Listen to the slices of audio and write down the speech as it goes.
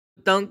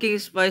Dunkin'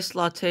 Spice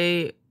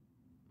Latte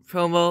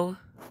promo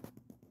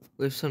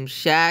with some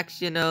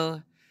Shaqs, you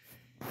know.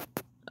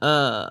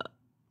 Uh,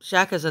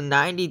 Shaq has a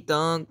 90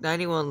 dunk,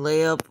 91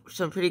 layup,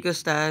 some pretty good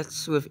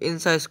stats with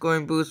inside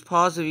scoring boost.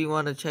 Pause if you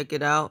want to check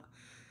it out.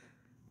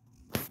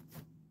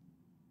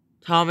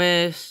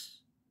 Thomas,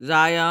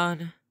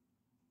 Zion,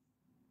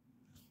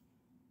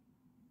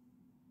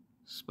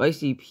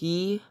 Spicy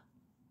P,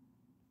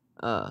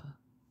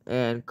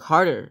 and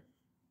Carter.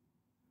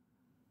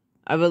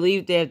 I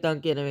believe they have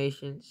dunk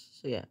animations,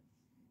 so yeah.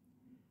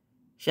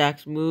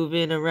 Shaq's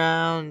moving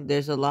around.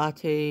 There's a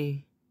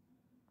latte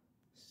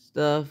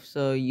stuff,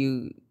 so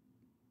you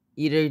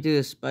either do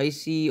the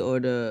spicy or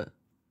the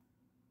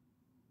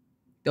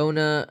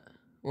donut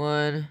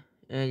one,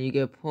 and you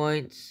get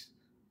points.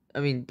 I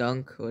mean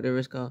dunk, whatever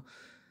it's called.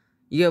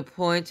 You get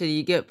points and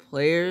you get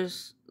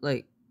players,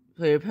 like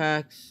player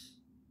packs,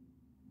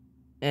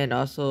 and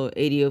also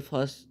 80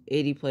 plus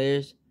 80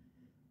 players.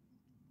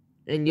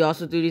 And you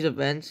also do these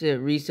events.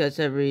 It resets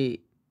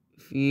every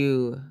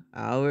few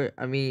hours.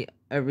 I mean,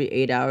 every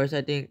 8 hours,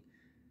 I think.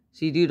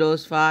 So you do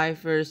those 5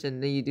 first,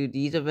 and then you do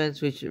these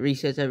events, which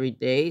resets every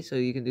day. So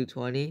you can do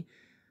 20.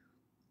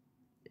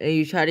 And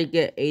you try to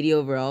get 80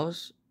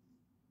 overalls.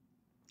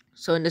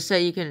 So in the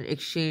set, you can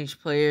exchange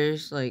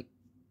players, like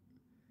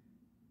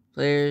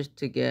players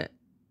to get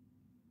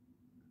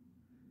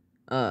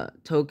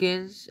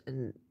tokens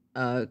and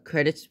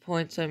credits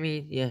points. I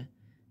mean, yeah.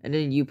 And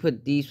then you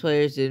put these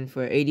players in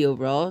for 80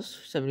 overalls,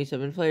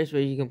 77 players,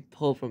 where you can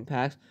pull from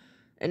packs.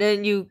 And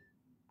then you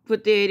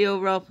put the 80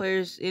 overall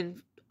players in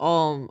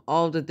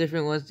all the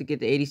different ones to get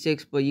the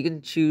 86, but you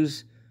can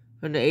choose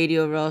from the 80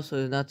 overall, so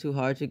it's not too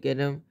hard to get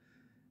them.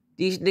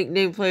 These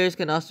nickname players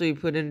can also be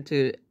put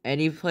into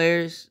any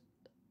players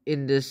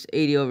in this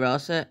 80 overall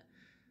set.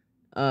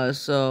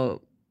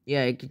 So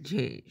yeah, it can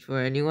change for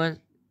anyone.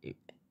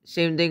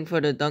 Same thing for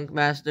the Dunk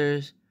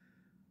Masters.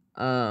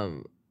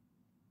 And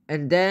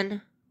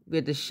then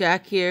with the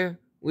Shaq here,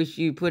 which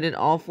you put in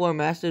all 4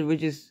 masters,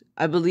 which is,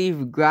 I believe,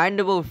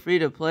 grindable free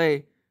to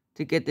play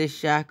to get this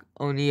Shaq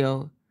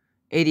O'Neal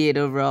 88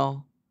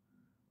 overall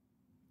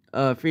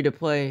free to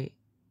play.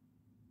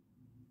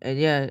 And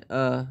yeah,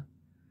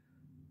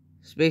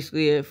 it's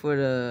basically it for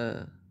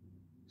the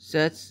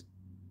sets.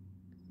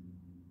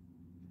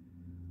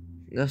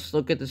 Let's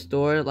look at the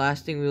store,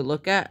 last thing we'll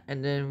look at,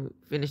 and then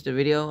finish the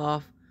video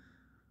off.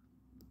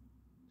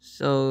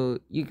 So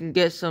you can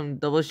get some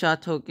double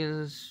shot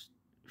tokens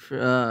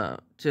for,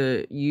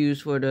 to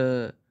use for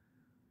the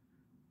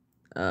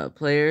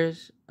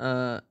players,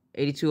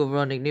 82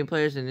 overall nickname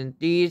players, and then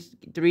these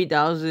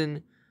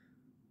 3,000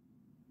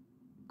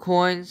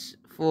 coins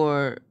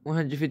for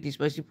 150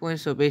 spicy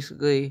points. So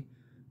basically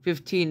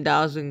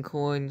 15,000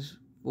 coins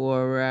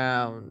for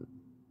around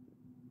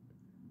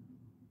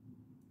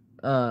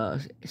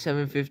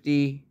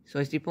 750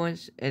 spicy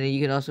points. And then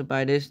you can also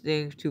buy this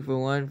thing 2 for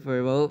 1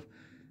 for both.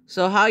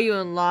 So how you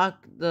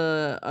unlock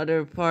the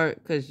other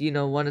part, because you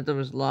know one of them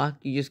is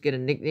locked, you just get a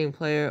nickname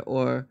player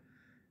or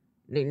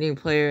nickname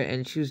player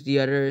and choose the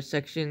other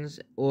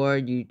sections, or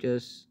you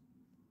just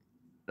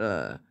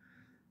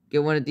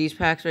get one of these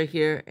packs right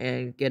here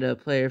and get a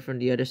player from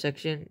the other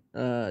section,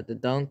 the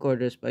dunk or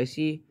the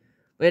spicy.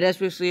 But that's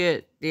basically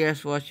it. Thanks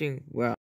for watching. We're out.